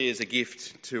Is a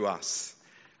gift to us.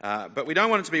 But we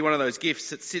don't want it to be one of those gifts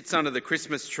that sits under the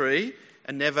Christmas tree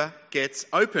and never gets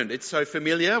opened. It's so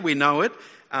familiar, we know it,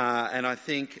 and I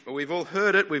think we've all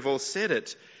heard it, we've all said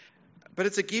it. But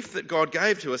it's a gift that God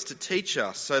gave to us to teach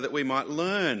us so that we might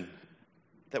learn,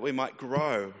 that we might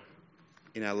grow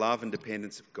in our love and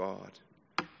dependence of God.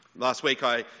 Last week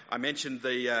I mentioned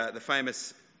the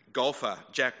famous golfer,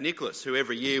 Jack Nicklaus, who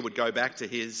every year would go back to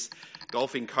his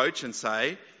golfing coach and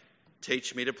say,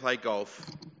 "Teach me to play golf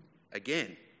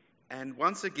again." And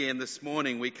once again this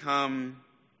morning we come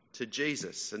to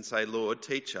Jesus and say, "Lord,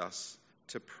 teach us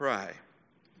to pray."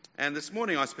 And this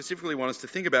morning I specifically want us to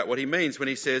think about what he means when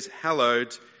he says,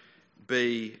 "Hallowed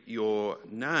be your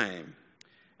name."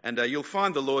 And you'll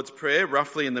find the Lord's Prayer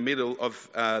roughly in the middle of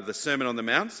the Sermon on the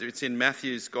Mount. It's in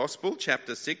Matthew's Gospel,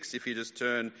 chapter 6, if you just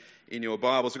turn in your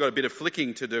Bibles. We've got a bit of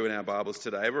flicking to do in our Bibles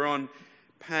today. We're on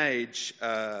page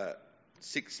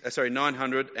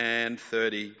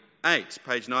 938,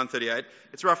 page 938.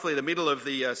 It's roughly the middle of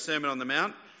the Sermon on the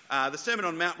Mount. The Sermon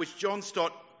on the Mount, which John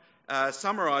Stott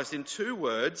summarised in 2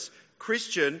 words,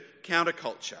 Christian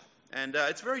counterculture. And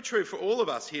it's very true for all of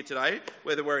us here today,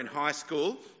 whether we're in high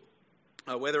school,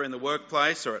 whether in the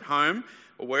workplace or at home,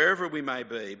 or wherever we may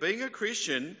be. Being a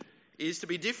Christian is to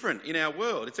be different in our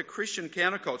world. It's a Christian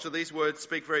counterculture. These words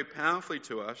speak very powerfully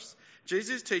to us.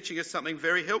 Jesus is teaching us something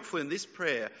very helpful in this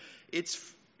prayer. It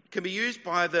can be used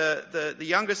by the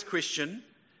youngest Christian,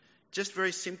 just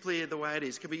very simply the way it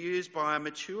is. It can be used by a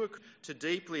mature to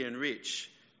deeply enrich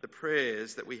the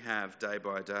prayers that we have day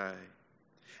by day.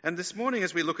 And this morning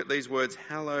as we look at these words,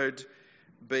 "Hallowed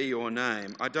be your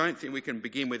name," I don't think we can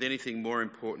begin with anything more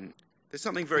important. There's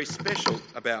something very special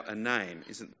about a name,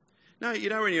 isn't there? No, you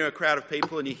know when you're in a crowd of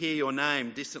people and you hear your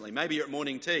name distantly. Maybe you're at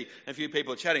morning tea and a few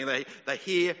people are chatting and they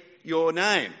hear your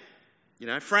name. You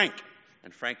know, Frank.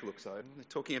 And Frank looks over, they're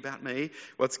talking about me.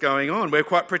 What's going on? We're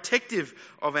quite protective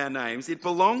of our names. It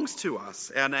belongs to us.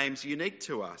 Our name's unique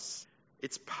to us.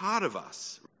 It's part of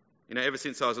us. You know, ever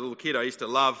since I was a little kid, I used to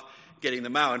love getting the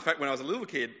mail. In fact, when I was a little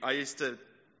kid,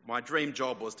 my dream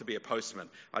job was to be a postman.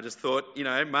 I just thought,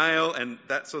 mail and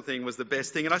that sort of thing was the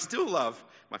best thing. And I still love,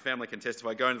 my family can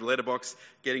testify, going to the letterbox,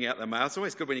 getting out the mail. It's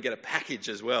always good when you get a package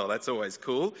as well. That's always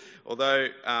cool. Although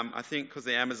I think because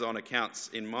the Amazon accounts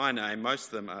in my name,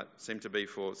 most of them seem to be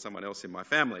for someone else in my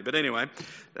family. But anyway,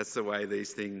 that's the way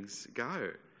these things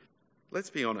go.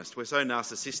 Let's be honest, we're so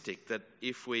narcissistic that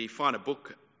if we find a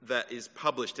book that is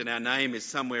published and our name is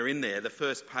somewhere in there, the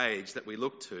first page that we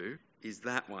look to is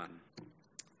that one.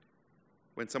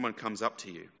 When someone comes up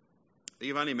to you, that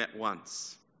you've only met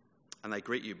once, and they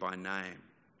greet you by name,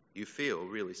 you feel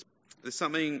really special. There's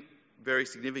something very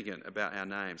significant about our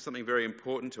name, something very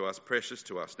important to us, precious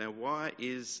to us. Now, why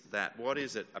is that? What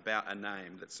is it about a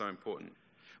name that's so important?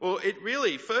 Well, it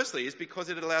really, firstly, is because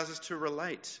it allows us to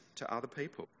relate to other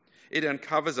people. It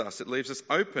uncovers us. It leaves us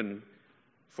open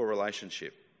for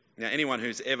relationship. Now, anyone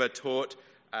who's ever taught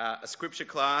a scripture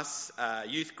class, a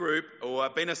youth group, or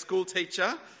been a school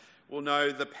teacher will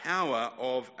know the power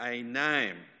of a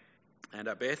name. And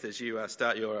Beth, as you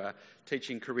start your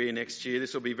teaching career next year,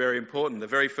 this will be very important. The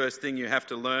very first thing you have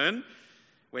to learn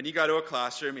when you go to a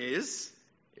classroom is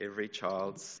every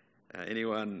child's.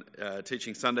 Anyone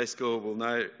teaching Sunday school will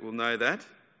know that.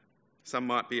 Some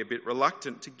might be a bit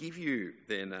reluctant to give you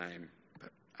their name.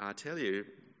 But I tell you,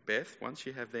 Beth, once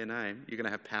you have their name, you're going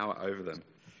to have power over them.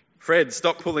 Fred,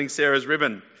 stop pulling Sarah's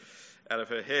ribbon out of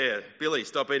her hair. Billy,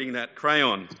 stop eating that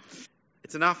crayon.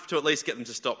 It's enough to at least get them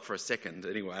to stop for a second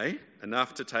anyway.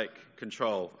 Enough to take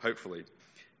control, hopefully.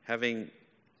 Having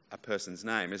a person's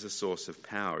name is a source of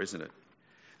power, isn't it?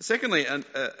 Secondly,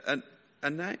 a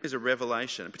name is a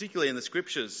revelation, particularly in the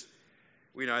scriptures.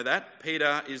 We know that.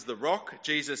 Peter is the rock.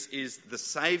 Jesus is the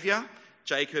saviour.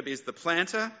 Jacob is the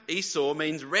planter. Esau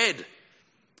means red.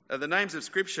 The names of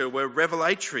scripture were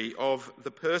revelatory of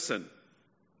the person.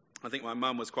 I think my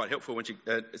mum was quite hopeful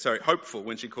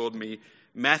when she called me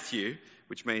Matthew,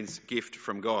 which means gift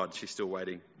from God. She's still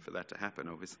waiting for that to happen,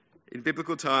 obviously. In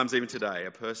biblical times, even today,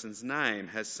 a person's name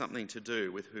has something to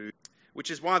do with who,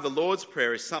 which is why the Lord's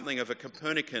Prayer is something of a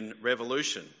Copernican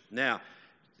revolution. Now,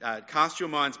 cast your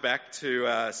minds back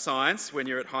to science when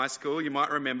you're at high school. You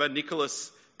might remember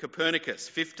Nicholas Copernicus,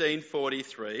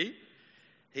 1543.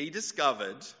 He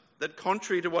discovered that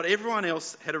contrary to what everyone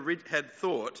else had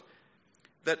thought,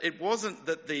 that it wasn't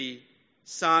that the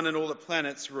sun and all the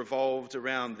planets revolved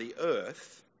around the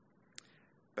earth,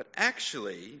 but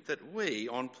actually that we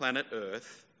on planet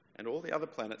Earth and all the other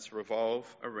planets revolve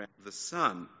around the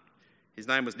sun. His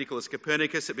name was Nicholas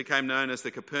Copernicus. It became known as the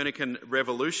Copernican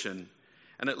Revolution,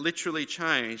 and it literally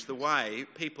changed the way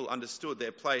people understood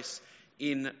their place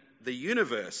in the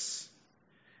universe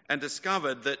and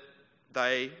discovered that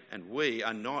they and we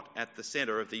are not at the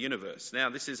centre of the universe. Now,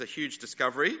 this is a huge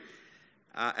discovery,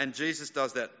 and Jesus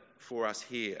does that for us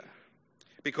here,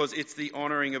 because it's the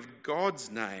honouring of God's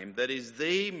name that is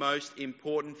the most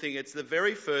important thing. It's the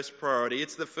very first priority.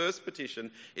 It's the first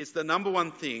petition. It's the number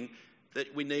one thing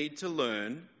that we need to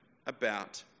learn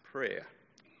about prayer.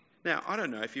 Now, I don't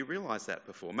know if you realise that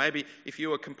before. Maybe if you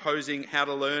were composing how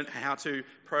to learn how to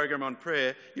program on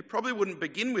prayer, you probably wouldn't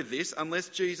begin with this unless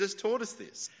Jesus taught us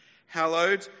this.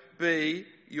 Hallowed be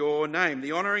your name.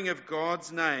 The honouring of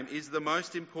God's name is the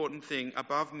most important thing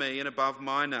above me and above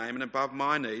my name and above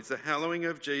my needs. The hallowing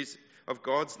of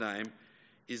God's name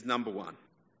is number one.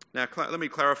 Now, let me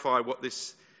clarify what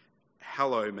this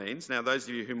hallow means. Now, those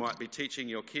of you who might be teaching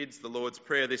your kids the Lord's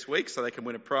Prayer this week so they can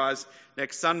win a prize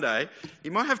next Sunday,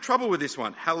 you might have trouble with this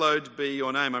one. Hallowed be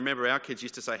your name. I remember our kids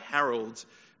used to say, Harold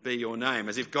be your name,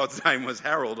 as if God's name was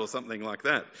Harold or something like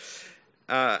that.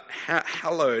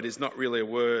 Hallowed is not really a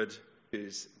word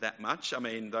used that much. I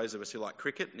mean, those of us who like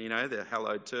cricket, you know, the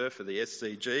hallowed turf for the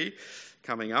SCG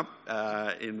coming up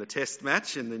in the test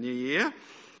match in the new year.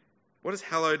 What does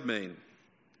hallowed mean?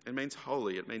 It means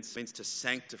holy. It means to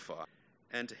sanctify.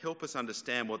 And to help us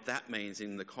understand what that means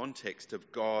in the context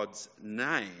of God's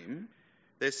name,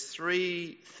 there's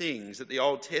three things that the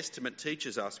Old Testament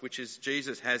teaches us, which is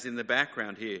Jesus has in the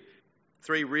background here.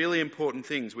 Three really important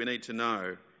things we need to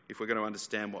know if we're going to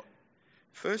understand what.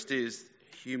 First is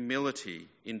humility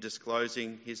in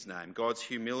disclosing his name. God's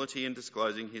humility in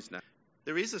disclosing his name.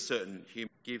 There is a certain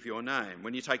give your name.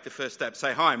 When you take the first step,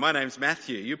 say, hi, my name's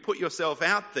Matthew. You put yourself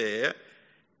out there.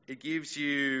 It gives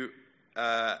you,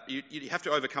 you have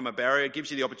to overcome a barrier. It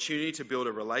gives you the opportunity to build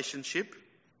a relationship.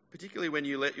 Particularly when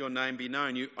you let your name be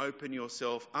known, you open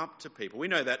yourself up to people. We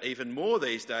know that even more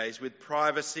these days with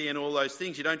privacy and all those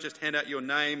things. You don't just hand out your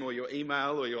name or your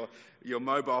email or your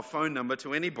mobile phone number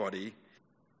to anybody.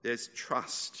 There's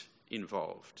trust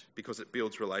involved because it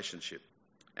builds relationship.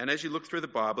 And as you look through the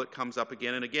Bible, it comes up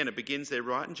again and again. It begins there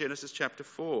right in Genesis chapter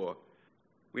 4.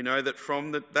 We know that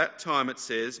from that time it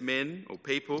says men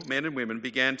and women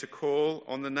began to call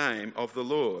on the name of the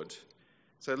Lord.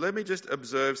 So let me just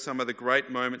observe some of the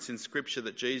great moments in Scripture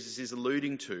that Jesus is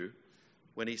alluding to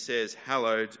when he says,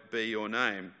 hallowed be your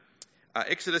name.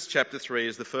 Exodus chapter 3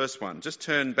 is the first one. Just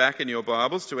turn back in your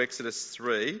Bibles to Exodus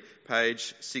 3,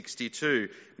 page 62.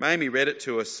 Mamie read it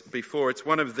to us before. It's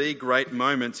one of the great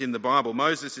moments in the Bible.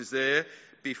 Moses is there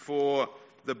before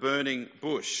the burning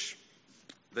bush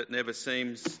that never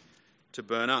seems to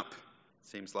burn up.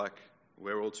 Seems like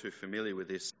we're all too familiar with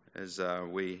this as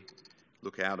we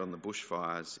look out on the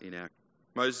bushfires in our...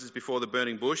 Moses is before the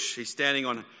burning bush. He's standing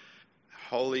on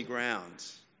holy ground.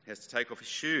 He has to take off his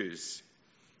shoes.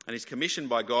 And he's commissioned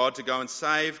by God to go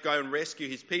and rescue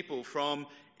his people from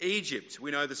Egypt.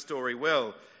 We know the story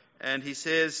well. And he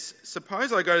says,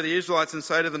 suppose I go to the Israelites and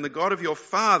say to them, the God of your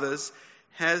fathers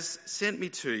has sent me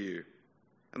to you.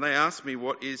 And they ask me,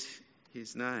 what is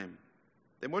his name?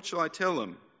 Then what shall I tell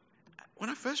them? When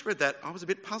I first read that, I was a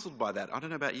bit puzzled by that. I don't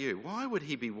know about you. Why would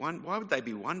they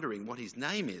be wondering what his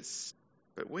name is?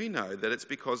 But we know that it's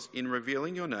because in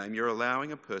revealing your name, you're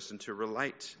allowing a person to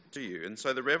relate to you. And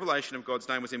so the revelation of God's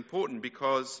name was important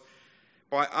because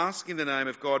by asking the name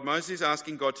of God, Moses is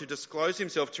asking God to disclose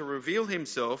himself, to reveal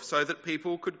himself so that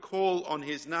people could call on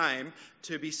his name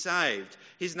to be saved.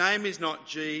 His name is not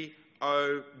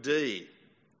G-O-D.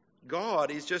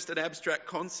 God is just an abstract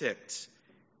concept.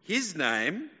 His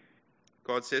name,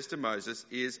 God says to Moses,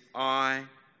 is I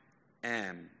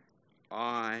am.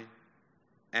 I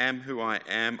am who I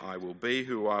am. I will be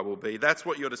who I will be. That's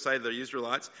what you're to say to the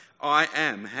Israelites. I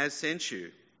am has sent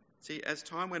you. See, as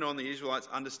time went on, the Israelites'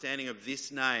 understanding of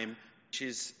this name, which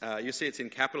is, you see it's in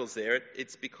capitals there,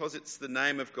 it's because it's the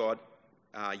name of God,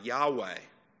 Yahweh,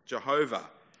 Jehovah.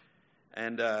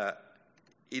 And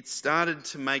it started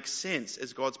to make sense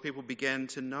as God's people began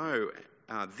to know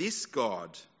this God,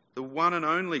 the one and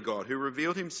only God who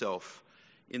revealed himself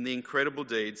in the incredible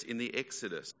deeds in the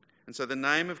Exodus. And so the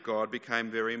name of God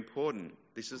became very important.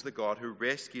 This is the God who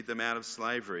rescued them out of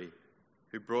slavery,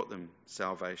 who brought them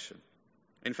salvation.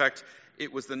 In fact,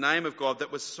 it was the name of God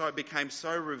that became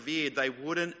so revered they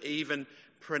wouldn't even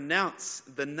pronounce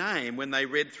the name when they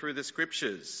read through the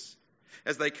Scriptures.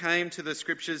 As they came to the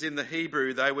Scriptures in the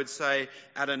Hebrew, they would say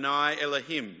Adonai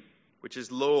Elohim, which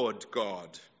is Lord God.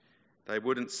 They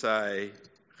wouldn't say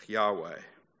Yahweh.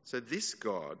 So this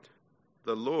God,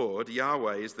 the Lord,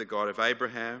 Yahweh, is the God of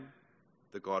Abraham,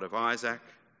 the God of Isaac,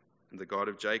 and the God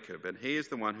of Jacob. And he is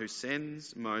the one who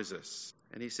sends Moses.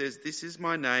 And he says, this is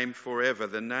my name forever,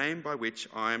 the name by which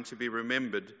I am to be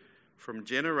remembered from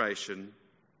generation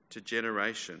to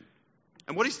generation.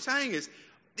 And what he's saying is,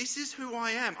 this is who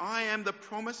I am. I am the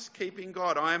promise-keeping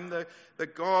God. I am the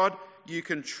God you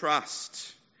can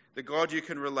trust, the God you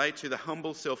can relate to. The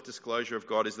humble self-disclosure of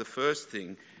God is the first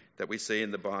thing that we see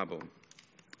in the Bible.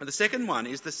 And the second one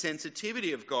is the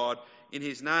sensitivity of God in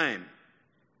his name.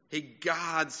 He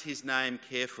guards his name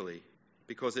carefully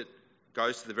because it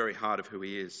goes to the very heart of who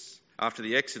he is. After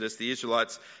the Exodus, the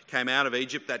Israelites came out of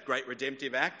Egypt, that great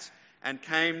redemptive act, and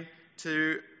came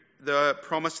to the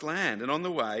promised land. And on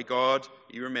the way, God,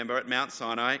 you remember, at Mount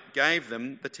Sinai, gave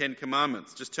them the 10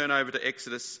 Commandments. Just turn over to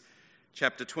Exodus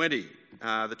chapter 20,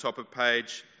 the top of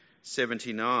page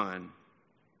 79.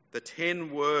 The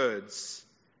 10 words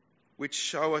which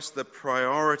show us the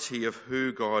priority of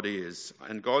who God is.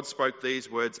 And God spoke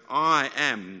these words, I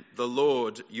am the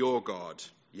Lord your God,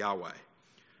 Yahweh,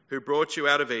 who brought you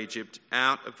out of Egypt,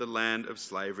 out of the land of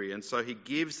slavery. And so he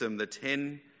gives them the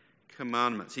 10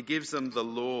 Commandments. He gives them the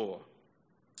law.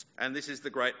 And this is the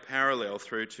great parallel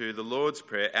through to the Lord's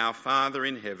Prayer, Our Father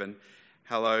in heaven,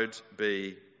 hallowed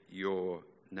be your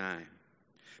name.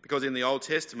 Because in the Old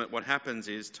Testament, what happens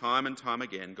is time and time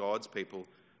again, God's people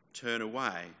turn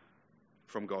away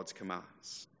from God's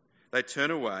commands. They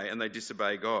turn away and they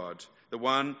disobey God, the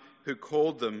one who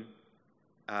called them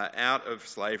out of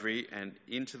slavery and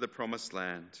into the promised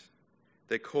land.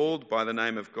 They're called by the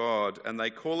name of God and they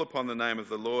call upon the name of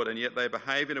the Lord, and yet they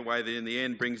behave in a way that in the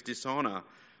end brings dishonour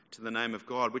to the name of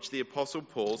God, which the Apostle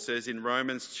Paul says in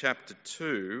Romans chapter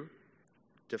 2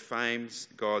 defames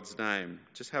God's name.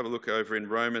 Just have a look over in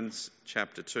Romans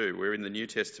chapter 2. We're in the New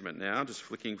Testament now, just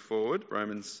flicking forward,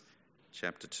 Romans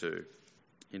chapter 2.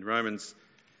 In Romans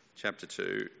chapter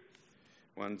 2,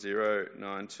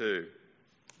 1092.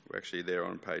 We're actually there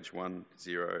on page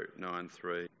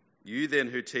 1093. You then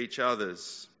who teach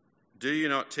others, do you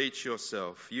not teach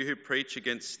yourself? You who preach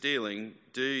against stealing,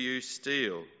 do you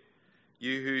steal?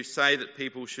 You who say that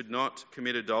people should not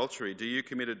commit adultery, do you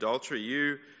commit adultery?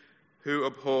 You who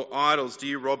abhor idols, do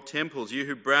you rob temples? You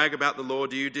who brag about the law,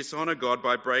 do you dishonour God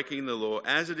by breaking the law?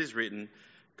 As it is written,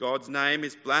 God's name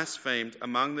is blasphemed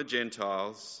among the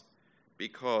Gentiles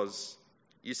because,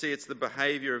 you see, it's the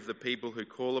behaviour of the people who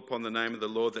call upon the name of the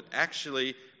Lord that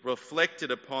actually reflected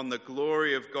upon the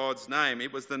glory of God's name.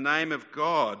 It was the name of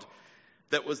God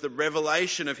that was the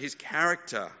revelation of his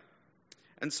character.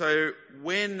 And so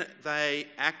when they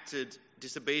acted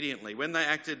disobediently, when they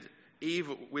acted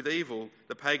with evil,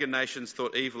 the pagan nations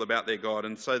thought evil about their God.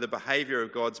 And so the behaviour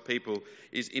of God's people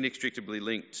is inextricably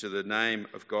linked to the name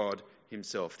of God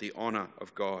himself, the honour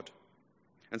of God.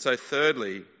 And so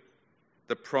thirdly,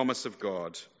 the promise of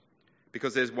God.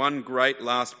 Because there's one great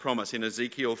last promise in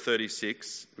Ezekiel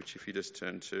 36, which if you just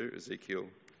turn to Ezekiel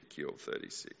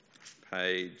 36,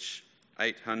 page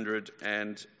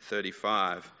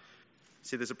 835.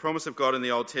 See, there's a promise of God in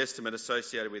the Old Testament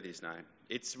associated with his name.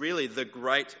 It's really the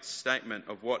great statement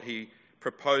of what he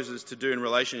proposes to do in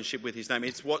relationship with his name.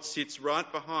 It's what sits right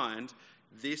behind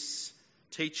this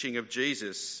teaching of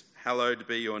Jesus, hallowed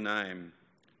be your name.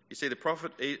 You see, the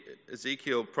prophet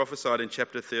Ezekiel prophesied in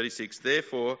chapter 36,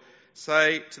 therefore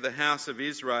say to the house of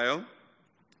Israel,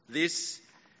 this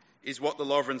is what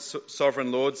the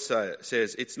sovereign Lord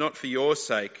says. It's not for your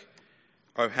sake,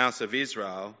 O house of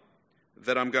Israel,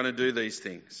 that I'm going to do these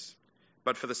things,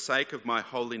 but for the sake of my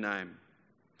holy name,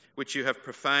 which you have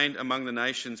profaned among the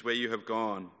nations where you have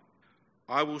gone.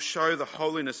 I will show the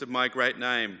holiness of my great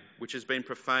name, which has been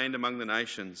profaned among the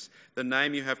nations, the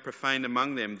name you have profaned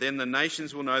among them. Then the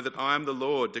nations will know that I am the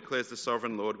Lord, declares the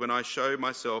sovereign Lord, when I show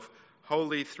myself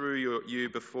holy through you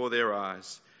before their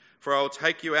eyes. For I will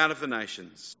take you out of the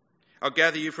nations. I'll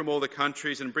gather you from all the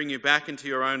countries and bring you back into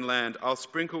your own land. I'll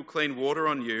sprinkle clean water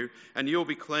on you, and you'll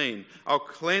be clean. I'll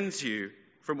cleanse you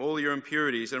from all your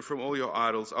impurities and from all your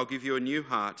idols. I'll give you a new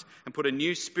heart and put a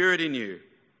new spirit in you.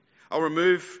 I'll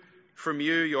remove from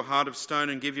you your heart of stone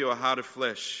and give you a heart of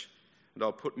flesh. And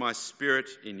I'll put my spirit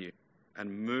in you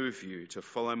and move you to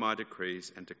follow my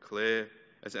decrees and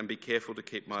and be careful to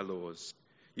keep my laws.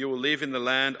 You will live in the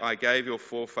land I gave your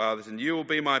forefathers, and you will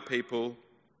be my people,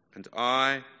 and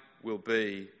I will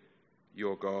be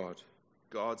your God.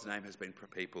 God's name has been for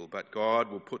people, but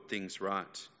God will put things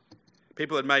right.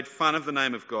 People had made fun of the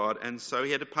name of God, and so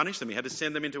he had to punish them. He had to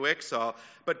send them into exile.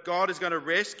 But God is going to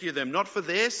rescue them, not for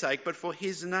their sake, but for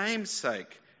his name's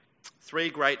sake. Three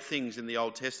great things in the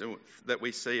Old Testament that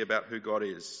we see about who God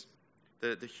is.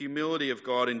 The humility of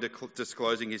God in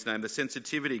disclosing his name, the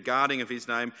sensitivity, guarding of his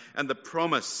name, and the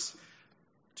promise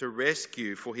to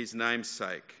rescue for his name's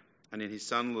sake. And in his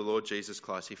Son, the Lord Jesus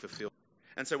Christ, he fulfilled.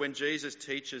 And so when Jesus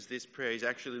teaches this prayer, he's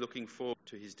actually looking forward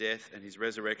to his death and his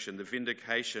resurrection, the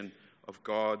vindication of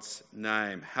God's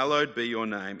name. Hallowed be your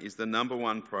name is the number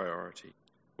one priority.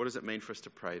 What does it mean for us to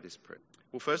pray this prayer?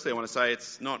 Well, firstly, I want to say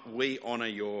it's not we honour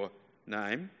your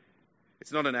name.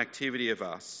 It's not an activity of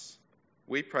us.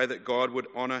 We pray that God would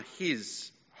honour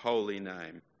his holy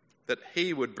name, that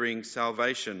he would bring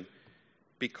salvation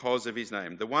because of his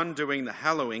name. The one doing the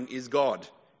hallowing is God.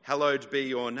 Hallowed be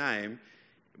your name.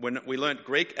 When we learnt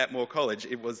Greek at Moore College,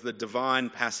 it was the divine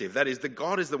passive. That is, the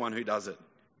God is the one who does it.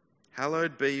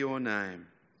 Hallowed be your name.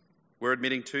 We're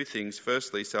admitting two things.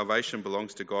 Firstly, salvation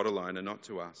belongs to God alone and not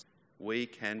to us. We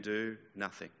can do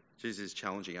nothing. Jesus is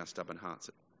challenging our stubborn hearts.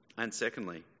 And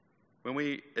secondly, when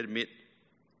we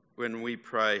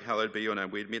pray, hallowed be your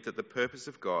name, we admit that the purpose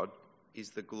of God is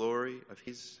the glory of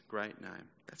his great name.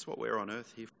 That's what we're on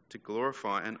earth here for, to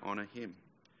glorify and honour him.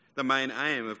 The main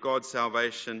aim of God's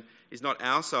salvation is not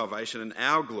our salvation and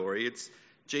our glory. It's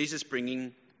Jesus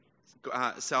bringing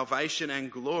salvation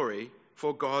and glory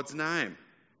for God's name.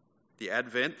 The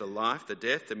advent, the life, the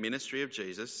death, the ministry of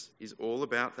Jesus is all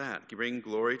about that, bringing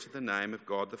glory to the name of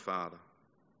God the Father.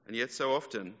 And yet so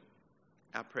often,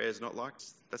 our prayer is not like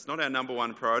this. That's not our number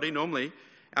one priority. Normally,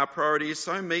 our priority is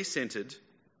so me-centred,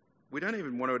 we don't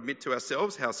even want to admit to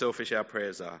ourselves how selfish our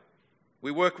prayers are. We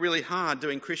work really hard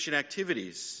doing Christian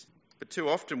activities, but too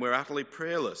often we're utterly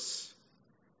prayerless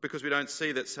because we don't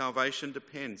see that salvation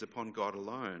depends upon God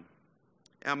alone.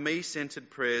 Our me-centred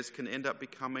prayers can end up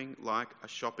becoming like a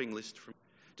shopping list.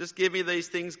 Just give me these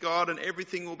things, God, and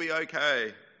everything will be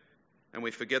okay. And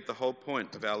we forget the whole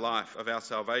point of our life, of our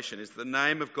salvation, is the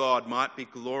name of God might be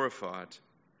glorified.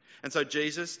 And so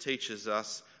Jesus teaches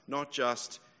us not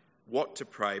just what to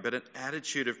pray, but an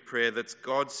attitude of prayer that's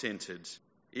God-centred.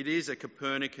 It is a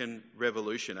Copernican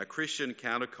revolution, a Christian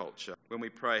counterculture, when we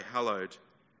pray, hallowed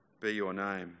be your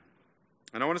name.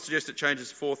 And I want to suggest it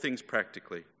changes four things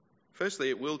practically. Firstly,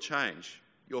 it will change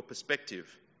your perspective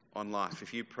on life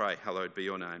if you pray, hallowed be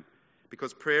your name.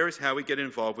 Because prayer is how we get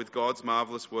involved with God's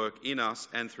marvellous work in us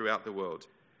and throughout the world.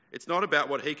 It's not about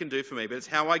what he can do for me, but it's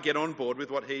how I get on board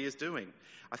with what he is doing.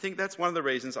 I think that's one of the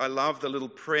reasons I love the little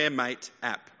PrayerMate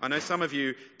app. I know some of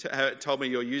you told me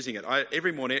you're using it.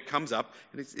 Every morning it comes up,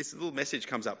 and this little message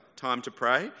comes up, time to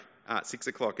pray, at 6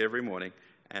 o'clock every morning,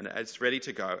 and it's ready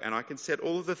to go. And I can set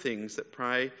all of the things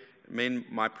that mean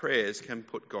my prayers can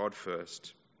put God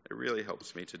first. It really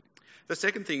helps me to. The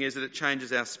second thing is that it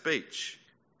changes our speech,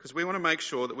 because we want to make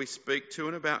sure that we speak to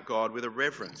and about God with a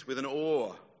reverence, with an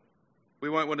awe. We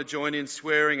won't want to join in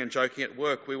swearing and joking at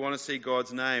work. We want to see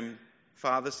God's name,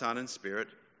 Father, Son and Spirit,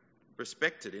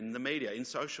 respected in the media, in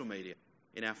social media,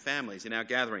 in our families, in our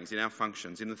gatherings, in our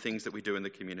functions, in the things that we do in the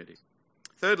community.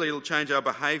 Thirdly, it'll change our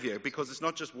behaviour, because it's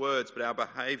not just words, but our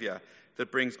behaviour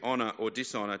that brings honour or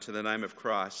dishonour to the name of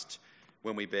Christ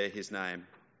when we bear his name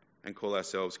and call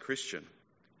ourselves Christian.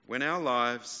 When our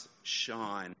lives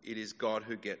shine, it is God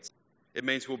who gets it. It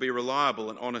means we'll be reliable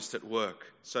and honest at work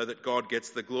so that God gets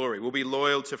the glory. We'll be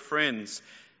loyal to friends.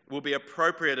 We'll be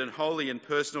appropriate and holy in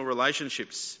personal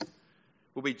relationships.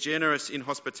 We'll be generous in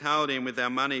hospitality and with our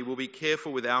money. We'll be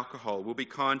careful with alcohol. We'll be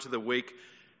kind to the weak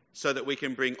so that we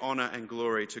can bring honour and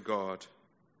glory to God.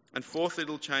 And fourthly,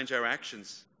 it'll change our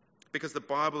actions, because the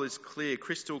Bible is clear,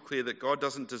 crystal clear, that God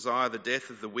doesn't desire the death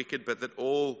of the wicked, but that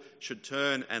all should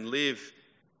turn and live.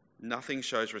 Nothing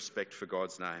shows respect for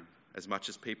God's name as much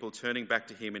as people turning back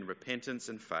to him in repentance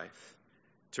and faith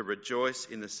to rejoice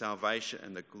in the salvation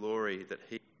and the glory that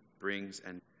he brings.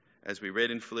 And as we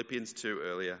read in Philippians 2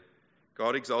 earlier,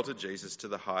 God exalted Jesus to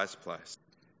the highest place,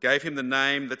 gave him the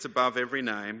name that's above every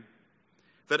name,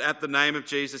 that at the name of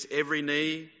Jesus every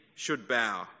knee should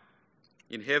bow,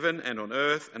 in heaven and on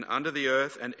earth and under the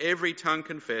earth, and every tongue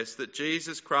confess that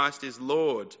Jesus Christ is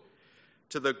Lord,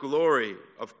 to the glory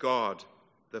of God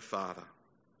the Father.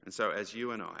 And so as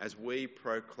you and I, as we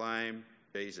proclaim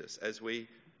Jesus, as we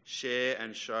share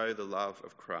and show the love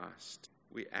of Christ,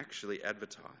 we actually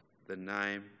advertise the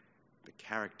name, the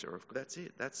character of God. That's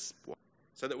it. That's what.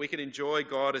 So that we can enjoy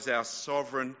God as our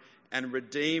sovereign and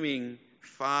redeeming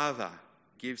Father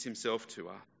gives himself to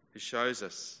us, who shows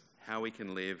us how we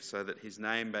can live so that his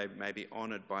name may be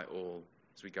honoured by all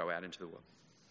as we go out into the world.